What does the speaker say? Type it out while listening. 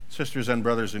sisters and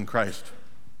brothers in Christ.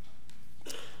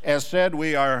 As said,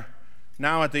 we are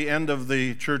now at the end of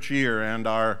the church year, and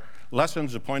our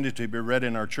lessons appointed to be read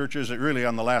in our churches, really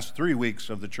on the last 3 weeks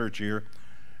of the church year,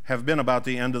 have been about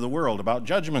the end of the world, about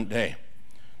Judgment Day.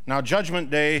 Now,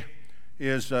 Judgment Day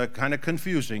is kind of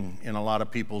confusing in a lot of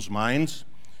people's minds,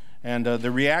 and the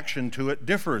reaction to it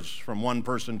differs from one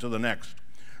person to the next.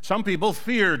 Some people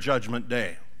fear Judgment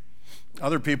Day.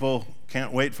 Other people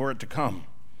can't wait for it to come.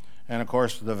 And of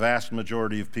course, the vast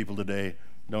majority of people today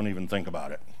don't even think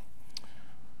about it.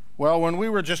 Well, when we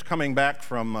were just coming back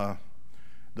from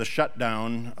the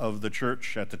shutdown of the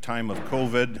church at the time of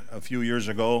COVID a few years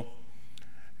ago,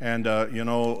 and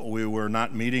we were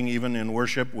not meeting even in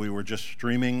worship. We were just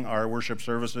streaming our worship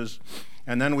services.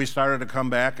 And then we started to come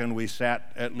back, and we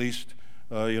sat at least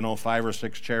 5 or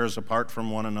 6 chairs apart from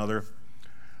one another.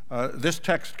 This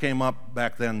text came up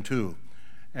back then too,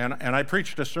 and I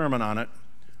preached a sermon on it,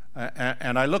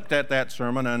 and I looked at that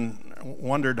sermon and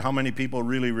wondered how many people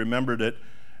really remembered it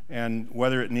and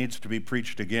whether it needs to be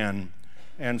preached again.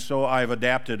 And so I've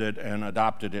adapted it and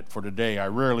adopted it for today. I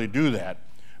rarely do that,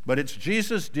 but it's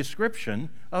Jesus' description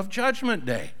of Judgment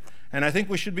Day, and I think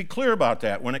we should be clear about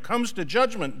that. When it comes to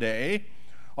Judgment Day,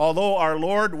 although our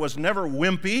Lord was never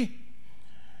wimpy,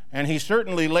 and he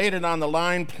certainly laid it on the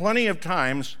line plenty of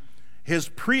times, his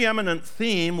preeminent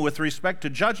theme with respect to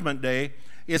Judgment Day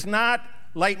is not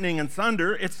lightning and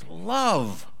thunder, it's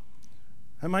love.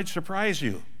 That might surprise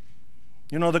you.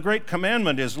 You know, the great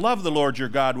commandment is love the Lord your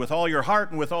God with all your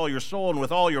heart and with all your soul and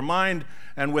with all your mind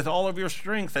and with all of your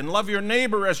strength, and love your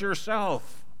neighbor as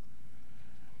yourself.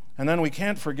 And then we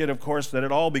can't forget, of course, that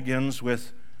it all begins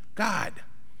with God.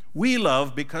 We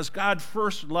love because God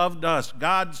first loved us.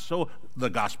 The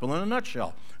gospel in a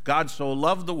nutshell. God so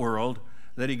loved the world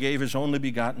that he gave his only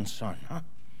begotten Son.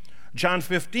 John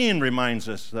 15 reminds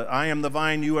us that I am the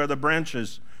vine, you are the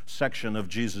branches section of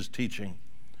Jesus' teaching.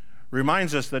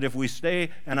 Reminds us that if we stay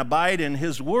and abide in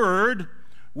his word,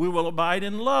 we will abide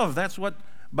in love. That's what,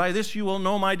 by this you will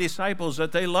know my disciples,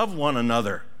 that they love one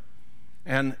another.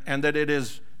 And that it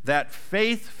is that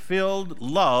faith-filled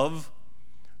love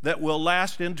that will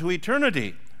last into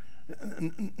eternity.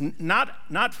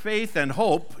 Not faith and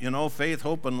hope. Faith,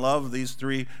 hope, and love, these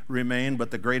three remain,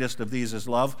 but the greatest of these is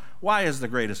love. Why is the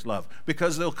greatest love?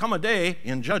 Because there'll come a day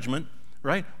in judgment,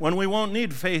 right, when we won't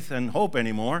need faith and hope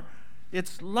anymore.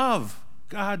 It's love,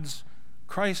 God's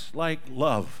Christ-like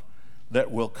love, that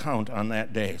will count on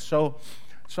that day. So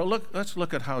let's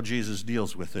look at how Jesus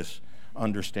deals with this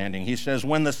understanding. He says,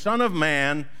 when the Son of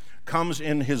Man comes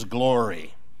in his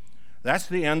glory, that's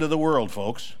the end of the world,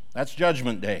 folks. That's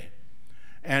Judgment Day.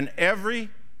 And every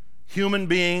human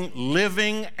being,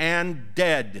 living and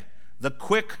dead, the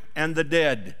quick and the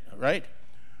dead, right,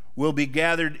 will be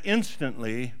gathered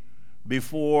instantly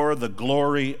before the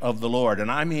glory of the Lord.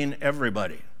 And I mean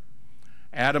everybody.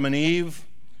 Adam and Eve,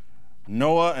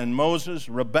 Noah and Moses,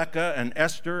 Rebecca and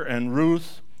Esther and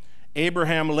Ruth,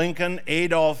 Abraham Lincoln,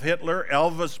 Adolf Hitler,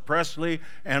 Elvis Presley,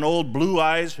 and old Blue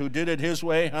Eyes who did it his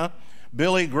way,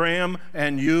 Billy Graham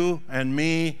and you and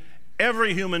me.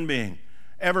 Every human being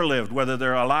ever lived, whether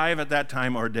they're alive at that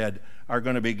time or dead, are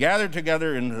going to be gathered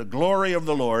together in the glory of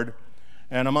the Lord.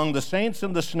 And among the saints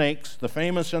and the snakes, the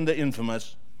famous and the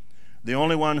infamous, the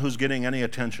only one who's getting any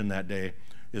attention that day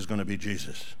is going to be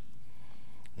Jesus.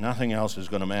 Nothing else is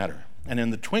going to matter. And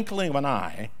in the twinkling of an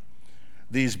eye,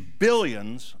 these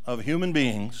billions of human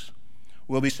beings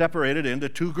will be separated into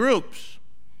 2 groups,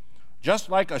 just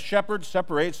like a shepherd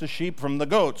separates the sheep from the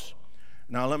goats.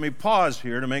 Now let me pause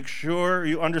here to make sure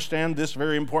you understand this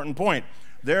very important point.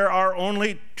 There are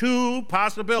only 2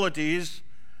 possibilities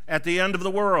at the end of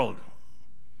the world.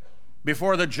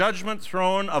 Before the judgment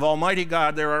throne of Almighty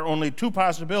God, there are only 2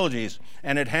 possibilities,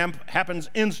 and it happens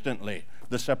instantly,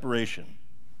 the separation.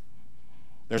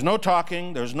 There's no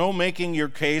talking, there's no making your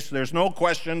case, there's no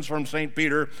questions from St.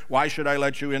 Peter, why should I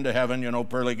let you into heaven,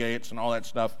 pearly gates and all that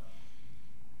stuff.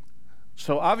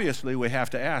 So obviously we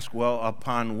have to ask, well,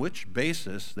 upon which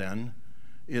basis then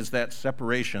is that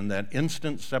separation, that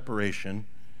instant separation,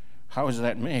 how is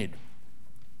that made?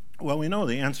 Well, we know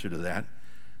the answer to that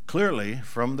clearly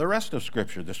from the rest of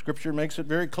Scripture. The Scripture makes it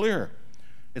very clear.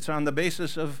 It's on the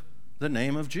basis of the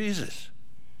name of Jesus.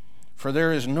 For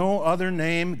there is no other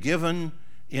name given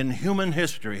in human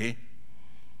history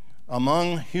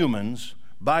among humans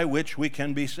by which we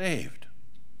can be saved.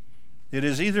 It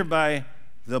is either by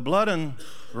the blood and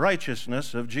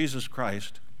righteousness of Jesus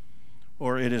Christ,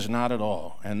 or it is not at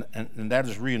all. And that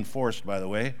is reinforced, by the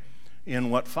way, in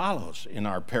what follows in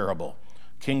our parable.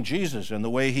 King Jesus and the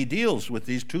way he deals with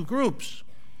these 2 groups.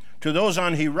 To those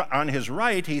on his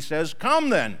right, he says, come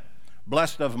then,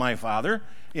 blessed of my Father,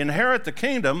 inherit the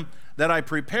kingdom that I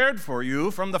prepared for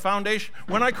you from the foundation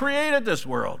when I created this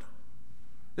world.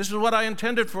 This is what I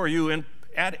intended for you in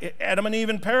Adam and Eve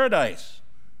in paradise.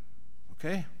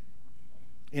 Okay?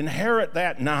 Inherit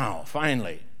that now,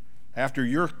 finally. After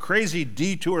your crazy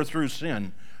detour through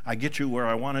sin, I get you where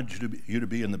I wanted you to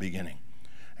be in the beginning.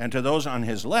 And to those on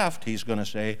his left, he's going to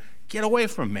say, get away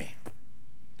from me.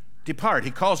 Depart.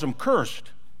 He calls them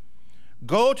cursed.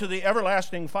 Go to the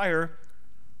everlasting fire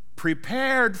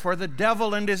prepared for the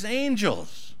devil and his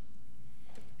angels.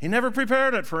 He never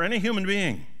prepared it for any human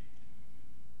being.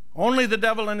 Only the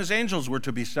devil and his angels were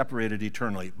to be separated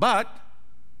eternally. But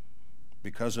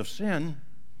because of sin,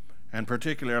 and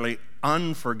particularly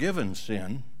unforgiven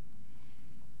sin,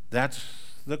 that's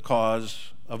the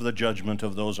cause of the judgment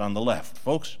of those on the left.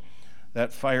 Folks,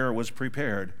 that fire was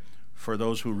prepared for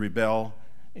those who rebel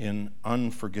in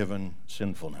unforgiven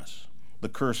sinfulness, the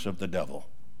curse of the devil.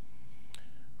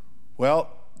 Well,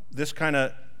 this kind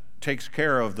of takes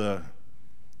care of the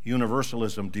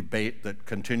universalism debate that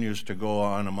continues to go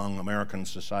on among American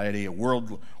society, a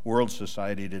world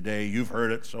society today. You've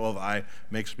heard it, so have I.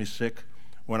 Makes me sick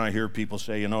when I hear people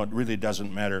say, it really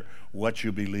doesn't matter what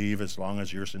you believe as long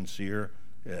as you're sincere.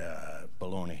 Yeah,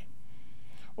 baloney.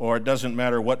 Or it doesn't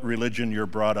matter what religion you're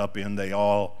brought up in, they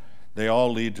all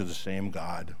lead to the same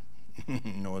God.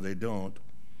 No, they don't.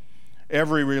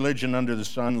 Every religion under the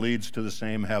sun leads to the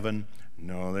same heaven.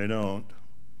 No, they don't.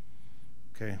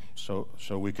 Okay, so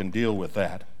we can deal with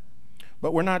that.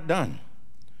 But we're not done.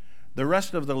 The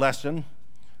rest of the lesson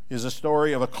is a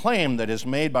story of a claim that is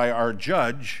made by our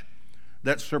judge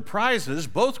that surprises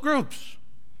both groups.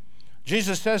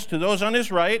 Jesus says to those on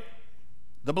his right,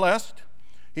 the blessed,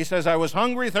 he says, I was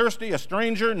hungry, thirsty, a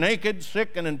stranger, naked,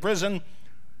 sick, and in prison,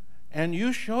 and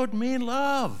you showed me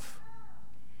love.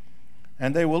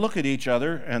 And they will look at each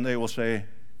other and they will say,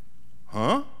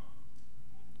 huh?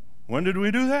 When did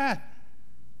we do that?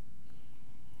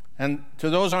 And to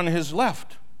those on his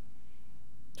left,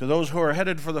 to those who are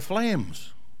headed for the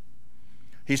flames,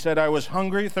 he said, I was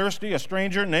hungry, thirsty, a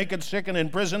stranger, naked, sick, and in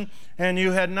prison, and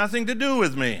you had nothing to do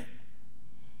with me.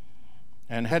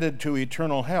 And headed to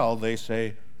eternal hell, they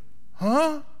say,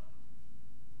 huh?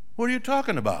 What are you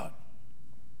talking about?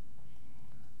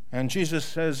 And Jesus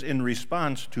says in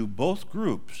response to both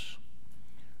groups,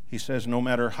 he says, no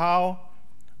matter how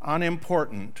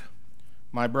unimportant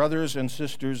my brothers and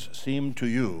sisters seem to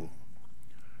you,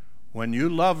 when you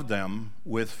loved them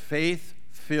with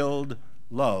faith-filled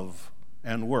love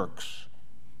and works,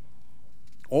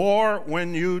 or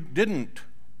when you didn't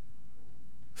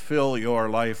fill your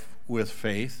life with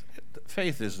faith,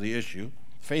 faith is the issue,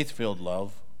 faith-filled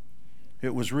love,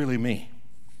 it was really me.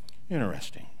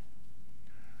 Interesting.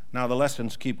 Now the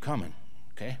lessons keep coming,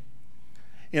 okay?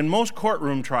 In most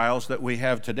courtroom trials that we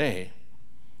have today,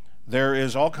 there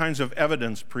is all kinds of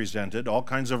evidence presented, all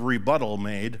kinds of rebuttal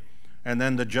made, and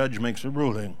then the judge makes a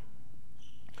ruling.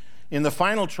 In the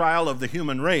final trial of the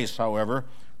human race, however,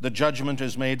 the judgment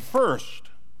is made first,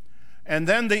 and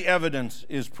then the evidence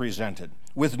is presented,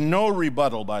 with no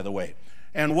rebuttal, by the way.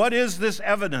 And what is this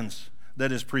evidence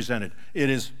that is presented? It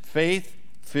is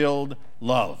faith-filled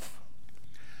love.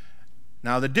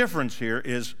 Now, the difference here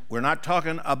is we're not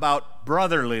talking about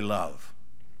brotherly love.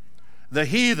 The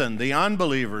heathen, the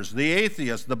unbelievers, the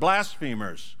atheists, the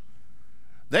blasphemers,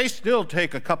 they still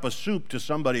take a cup of soup to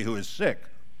somebody who is sick.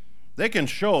 They can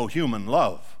show human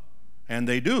love, and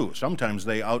they do. Sometimes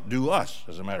they outdo us,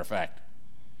 as a matter of fact.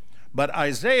 But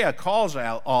Isaiah calls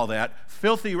all that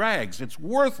filthy rags. It's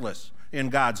worthless in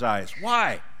God's eyes.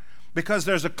 Why? Because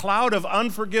there's a cloud of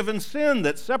unforgiven sin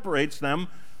that separates them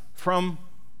from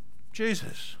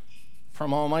Jesus,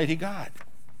 from Almighty God.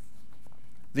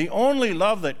 The only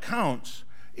love that counts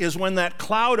is when that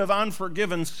cloud of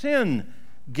unforgiven sin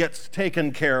gets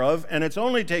taken care of, and it's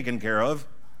only taken care of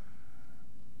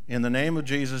in the name of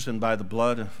Jesus and by the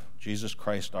blood of Jesus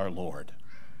Christ our Lord.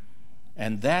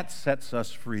 And that sets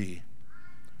us free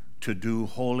to do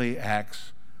holy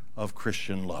acts of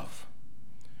Christian love.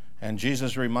 And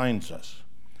Jesus reminds us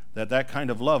that that kind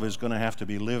of love is going to have to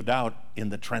be lived out in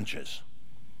the trenches.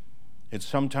 It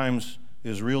sometimes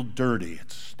is real dirty.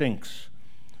 It stinks.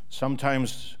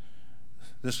 Sometimes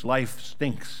this life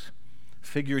stinks,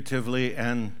 figuratively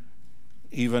and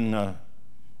even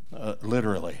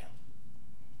literally.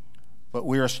 But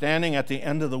we are standing at the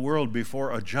end of the world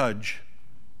before a judge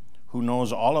who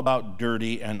knows all about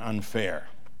dirty and unfair.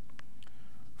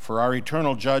 For our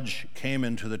eternal judge came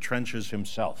into the trenches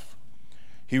himself.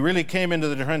 He really came into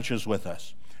the trenches with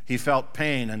us. He felt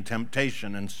pain and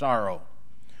temptation and sorrow.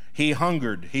 He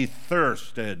hungered, he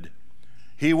thirsted,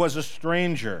 he was a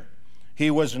stranger, he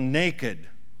was naked,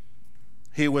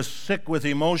 He was sick with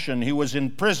emotion. He was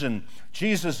in prison.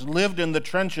 Jesus lived in the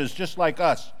trenches just like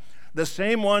us. The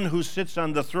same one who sits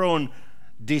on the throne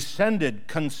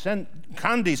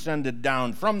condescended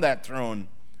down from that throne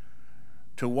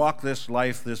to walk this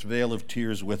life, this vale of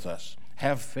tears with us.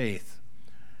 Have faith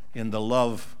in the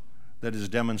love that is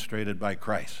demonstrated by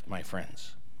Christ, my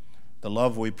friends. The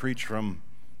love we preach from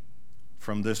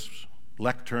this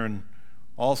lectern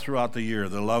all throughout the year,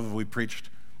 the love we preached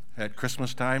at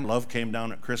Christmas time. Love came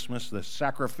down at Christmas, the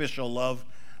sacrificial love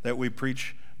that we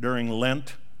preach during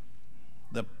Lent,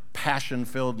 the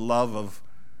passion-filled love of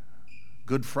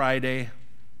Good Friday,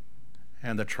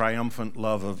 and the triumphant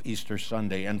love of Easter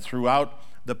Sunday. And throughout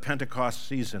the Pentecost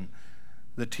season,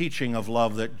 the teaching of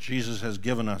love that Jesus has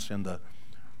given us in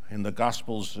the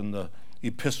Gospels and the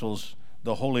epistles,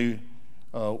 the holy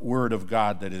Word of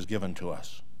God that is given to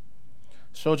us.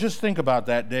 So just think about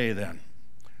that day then.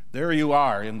 There you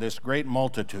are in this great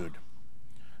multitude.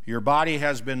 Your body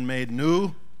has been made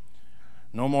new.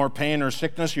 No more pain or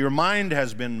sickness. Your mind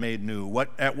has been made new.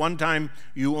 What at one time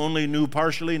you only knew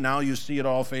partially, now you see it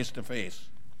all face to face.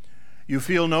 You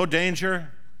feel no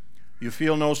danger. You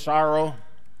feel no sorrow.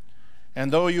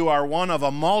 And though you are one of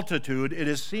a multitude,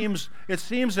 it seems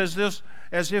as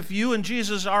if you and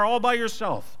Jesus are all by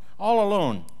yourself, all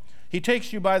alone. He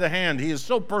takes you by the hand. He is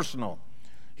so personal.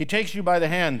 He takes you by the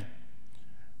hand.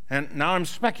 And now I'm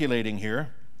speculating here,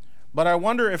 but I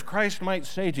wonder if Christ might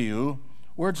say to you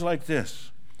words like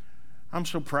this: I'm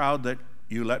so proud that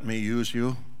you let me use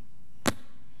you.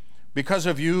 Because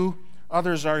of you,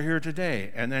 others are here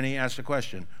today. And then he asks the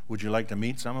question, would you like to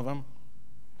meet some of them?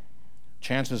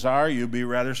 Chances are you'd be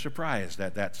rather surprised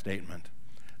at that statement.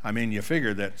 I mean, you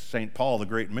figured that St. Paul, the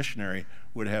great missionary,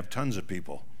 would have tons of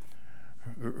people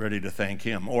ready to thank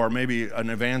him, or maybe an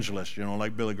evangelist,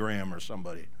 like Billy Graham or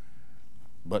somebody.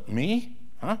 But me?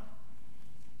 Huh?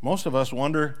 Most of us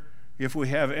wonder if we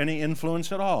have any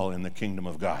influence at all in the kingdom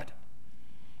of God.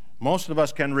 Most of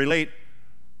us can relate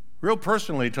real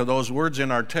personally to those words in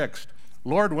our text.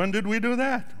 Lord, when did we do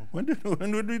that? When did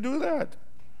we do that?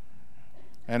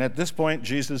 And at this point,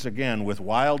 Jesus, again, with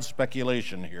wild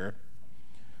speculation here,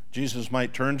 Jesus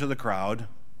might turn to the crowd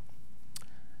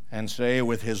and say,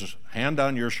 with his hand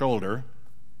on your shoulder,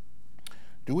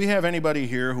 do we have anybody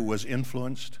here who was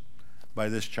influenced by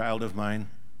this child of mine?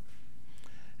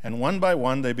 And one by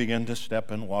one, they begin to step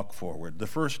and walk forward. The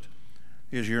first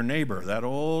is your neighbor, that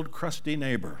old crusty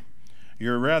neighbor.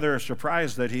 You're rather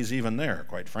surprised that he's even there,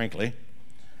 quite frankly.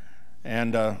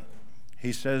 And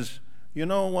he says, you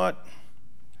know what?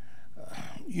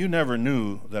 You never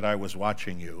knew that I was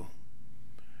watching you,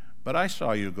 but I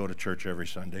saw you go to church every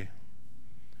Sunday,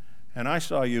 and I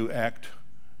saw you act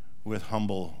with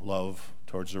humble love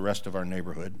towards the rest of our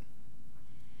neighborhood.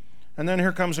 And then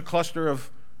here comes a cluster of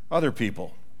other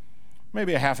people,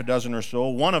 maybe a half a dozen or so.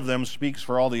 One of them speaks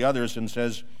for all the others and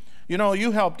says,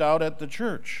 you helped out at the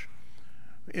church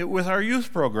with our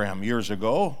youth program years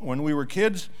ago when we were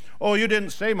kids. Oh, you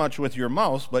didn't say much with your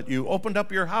mouth, but you opened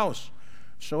up your house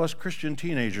so us Christian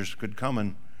teenagers could come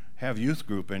and have youth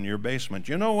group in your basement.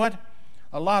 You know what?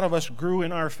 A lot of us grew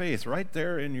in our faith right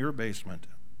there in your basement.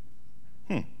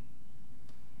 And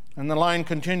the line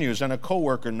continues, and a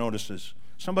coworker notices,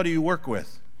 somebody you work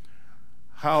with,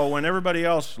 how when everybody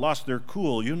else lost their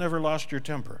cool, you never lost your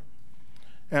temper.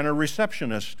 And a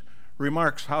receptionist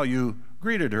remarks how you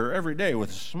greeted her every day with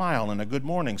a smile and a good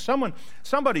morning.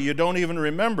 Somebody you don't even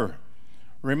remember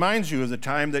reminds you of the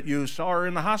time that you saw her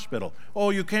in the hospital. Oh,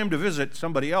 you came to visit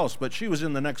somebody else, but she was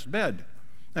in the next bed.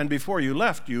 And before you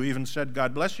left, you even said,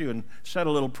 God bless you, and said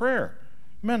a little prayer.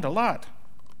 It meant a lot.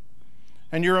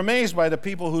 And you're amazed by the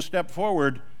people who step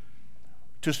forward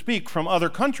to speak from other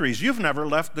countries. You've never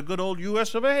left the good old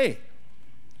US of A.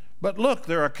 But look,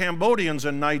 there are Cambodians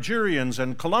and Nigerians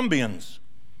and Colombians.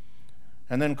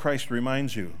 And then Christ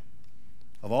reminds you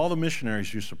of all the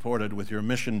missionaries you supported with your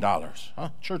mission dollars,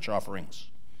 church offerings.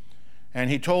 And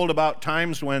he told about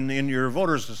times when in your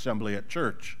voters' assembly at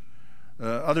church,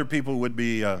 other people would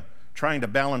be trying to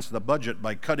balance the budget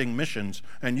by cutting missions,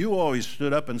 and you always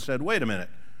stood up and said, wait a minute,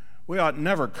 we ought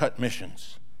never cut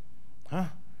missions.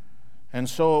 And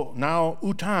so now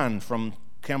Utan from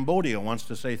Cambodia wants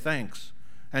to say thanks,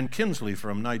 and Kinsley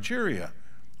from Nigeria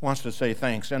wants to say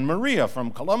thanks, and Maria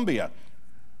from Colombia.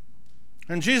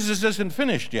 And Jesus isn't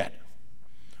finished yet.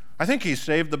 I think he's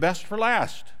saved the best for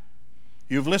last.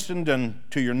 You've listened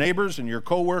to your neighbors and your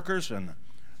coworkers and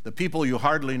the people you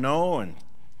hardly know and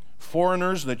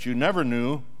foreigners that you never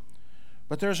knew.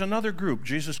 But there's another group.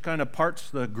 Jesus kind of parts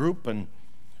the group, and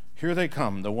here they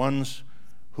come, the ones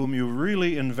whom you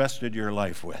really invested your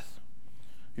life with,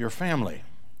 your family.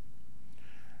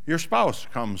 Your spouse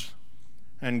comes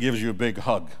and gives you a big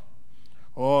hug.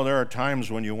 Oh, there are times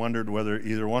when you wondered whether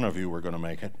either one of you were going to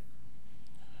make it.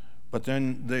 But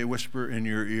then they whisper in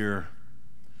your ear,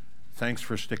 "Thanks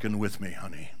for sticking with me,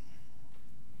 honey."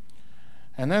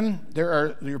 And then there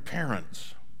are your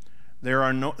parents.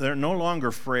 They're no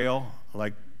longer frail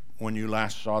like when you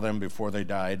last saw them before they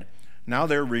died. Now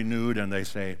they're renewed and they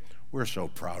say, "We're so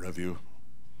proud of you."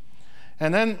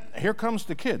 And then here comes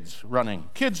the kids running,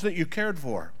 kids that you cared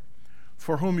for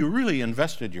whom you really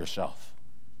invested yourself.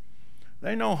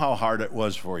 They know how hard it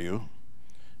was for you,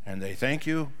 and they thank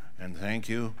you and thank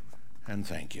you and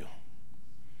thank you.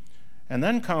 And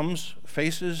then comes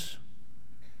faces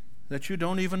that you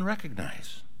don't even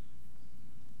recognize.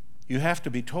 You have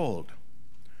to be told,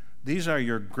 these are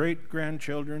your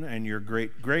great-grandchildren and your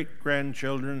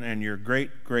great-great-grandchildren and your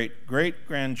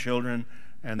great-great-great-grandchildren,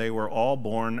 and they were all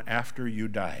born after you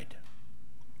died.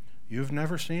 You've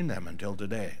never seen them until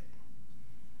today.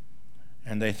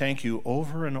 And they thank you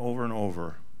over and over and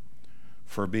over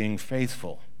for being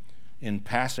faithful in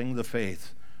passing the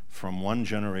faith from one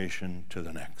generation to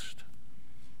the next.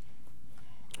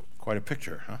 Quite a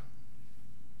picture, huh?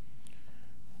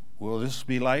 Will this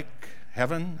be like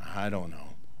heaven? I don't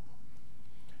know.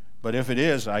 But if it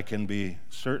is, I can be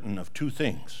certain of two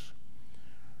things.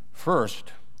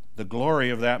 First, the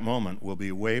glory of that moment will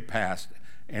be way past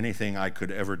anything I could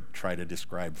ever try to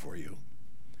describe for you.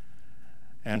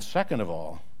 And second of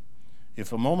all,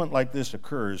 if a moment like this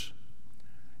occurs,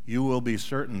 you will be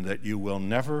certain that you will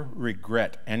never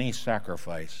regret any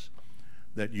sacrifice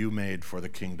that you made for the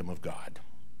kingdom of God.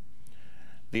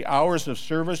 The hours of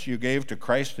service you gave to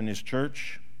Christ and his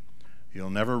church, you'll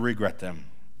never regret them.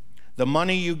 The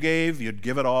money you gave, you'd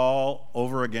give it all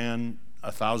over again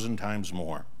 1,000 times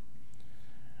more.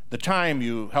 The time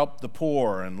you helped the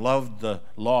poor and loved the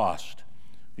lost,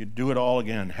 you'd do it all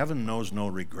again. Heaven knows no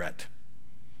regret.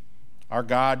 Our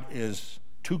God is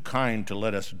too kind to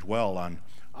let us dwell on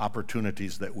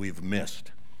opportunities that we've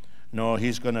missed. No,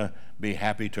 he's going to be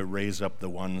happy to raise up the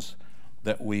ones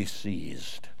that we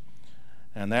seized.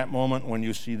 And that moment when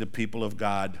you see the people of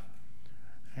God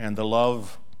and the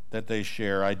love that they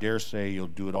share, I dare say you'll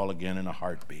do it all again in a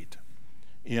heartbeat.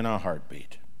 In a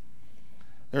heartbeat.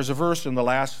 There's a verse in the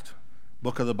last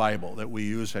book of the Bible that we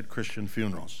use at Christian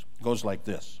funerals. It goes like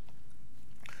this: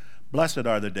 "Blessed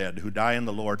are the dead who die in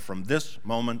the Lord from this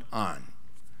moment on,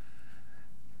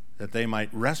 that they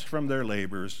might rest from their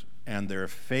labors and their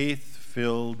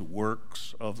faith-filled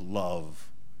works of love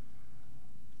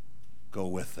go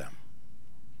with them."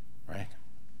 Right?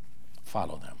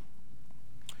 Follow them.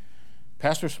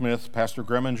 Pastor Smith, Pastor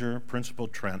Greminger, Principal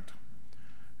Trent,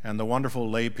 and the wonderful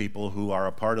lay people who are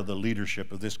a part of the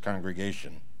leadership of this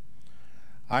congregation,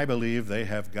 I believe they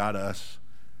have got us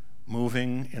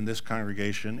moving in this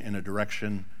congregation in a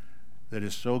direction that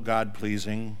is so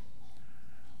God-pleasing.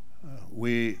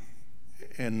 We,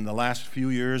 in the last few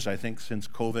years, I think since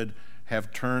COVID,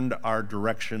 have turned our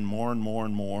direction more and more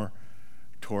and more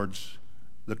towards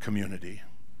the community.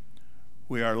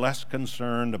 We are less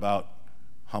concerned about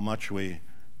how much we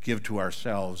give to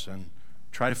ourselves and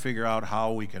try to figure out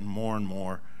how we can more and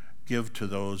more give to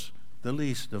those, the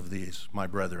least of these, my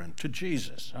brethren, to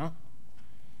Jesus.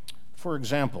 For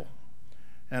example,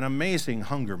 an amazing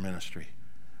hunger ministry.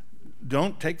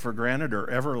 Don't take for granted or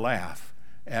ever laugh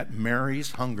at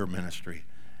Mary's hunger ministry.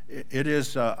 It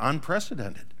is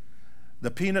unprecedented.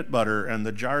 The peanut butter and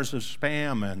the jars of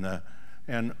Spam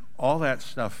and all that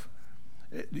stuff.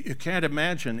 You can't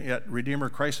imagine at Redeemer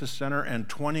Crisis Center and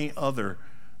 20 other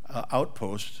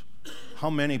outposts how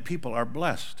many people are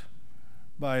blessed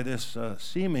by this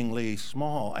seemingly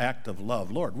small act of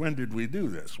love. Lord, when did we do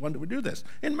this? When did we do this?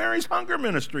 In Mary's hunger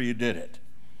ministry, you did it.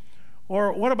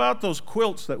 Or what about those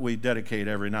quilts that we dedicate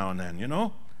every now and then, you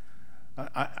know?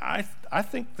 I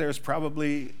think there's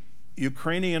probably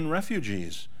Ukrainian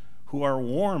refugees who are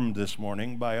warmed this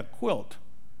morning by a quilt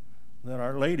that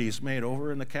our ladies made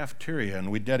over in the cafeteria,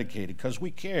 and we dedicated because we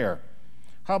care.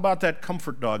 How about that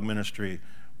comfort dog ministry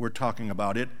we're talking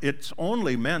about? It's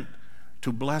only meant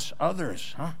to bless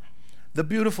others. The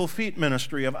Beautiful Feet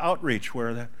ministry of outreach,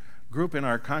 where the group in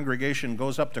our congregation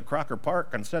goes up to Crocker Park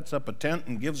and sets up a tent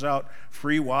and gives out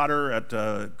free water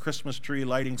at Christmas tree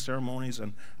lighting ceremonies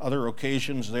and other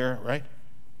occasions there, right?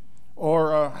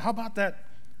 Or how about that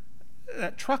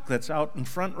truck that's out in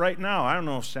front right now? I don't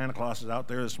know if Santa Claus is out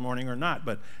there this morning or not,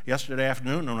 but yesterday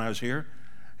afternoon when I was here,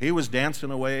 he was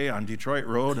dancing away on Detroit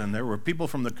Road, and there were people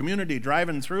from the community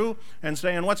driving through and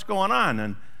saying, "What's going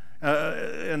on?"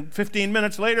 And 15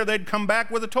 minutes later, they'd come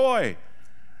back with a toy,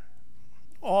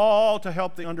 all to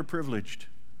help the underprivileged,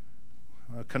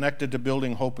 connected to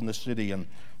building hope in the city. And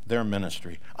their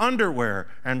ministry. Underwear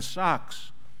and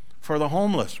socks for the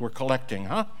homeless we're collecting,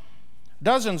 huh?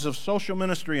 Dozens of social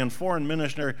ministry and foreign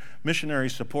missionary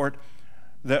support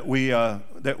that we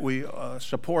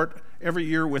support every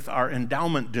year with our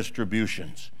endowment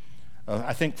distributions.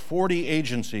 I think 40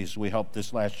 agencies we helped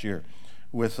this last year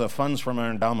with funds from our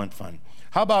endowment fund.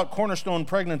 How about Cornerstone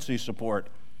Pregnancy Support?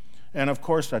 And of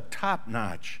course, a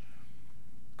top-notch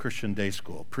Christian day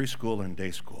school, preschool and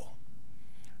day school,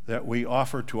 that we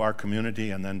offer to our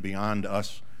community, and then beyond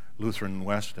us, Lutheran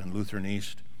West and Lutheran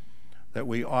East, that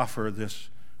we offer this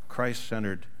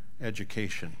Christ-centered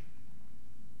education.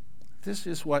 This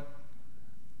is what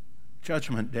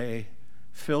Judgment Day,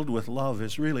 filled with love,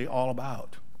 is really all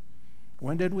about.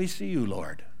 When did we see you,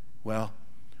 Lord? Well,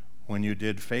 when you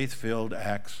did faith-filled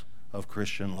acts of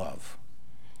Christian love.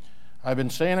 I've been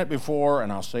saying it before,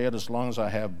 and I'll say it as long as I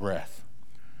have breath.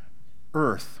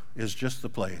 Earth is just the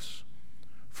place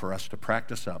for us to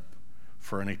practice up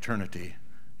for an eternity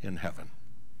in heaven.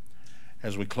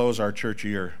 As we close our church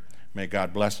year, may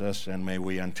God bless us, and may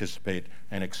we anticipate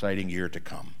an exciting year to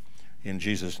come. In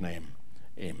Jesus' name,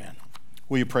 amen.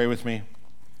 Will you pray with me?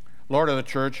 Lord of the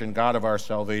church and God of our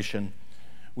salvation,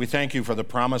 we thank you for the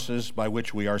promises by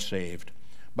which we are saved,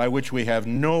 by which we have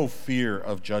no fear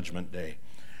of Judgment Day,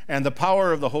 and the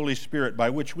power of the Holy Spirit by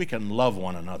which we can love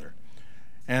one another.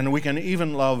 And we can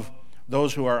even love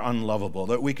those who are unlovable,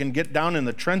 that we can get down in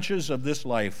the trenches of this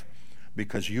life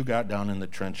because you got down in the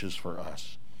trenches for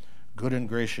us. Good and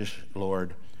gracious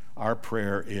Lord, our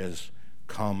prayer is,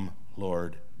 come,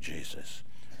 Lord Jesus.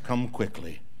 Come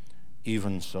quickly.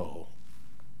 Even so,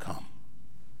 come.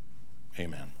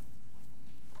 Amen.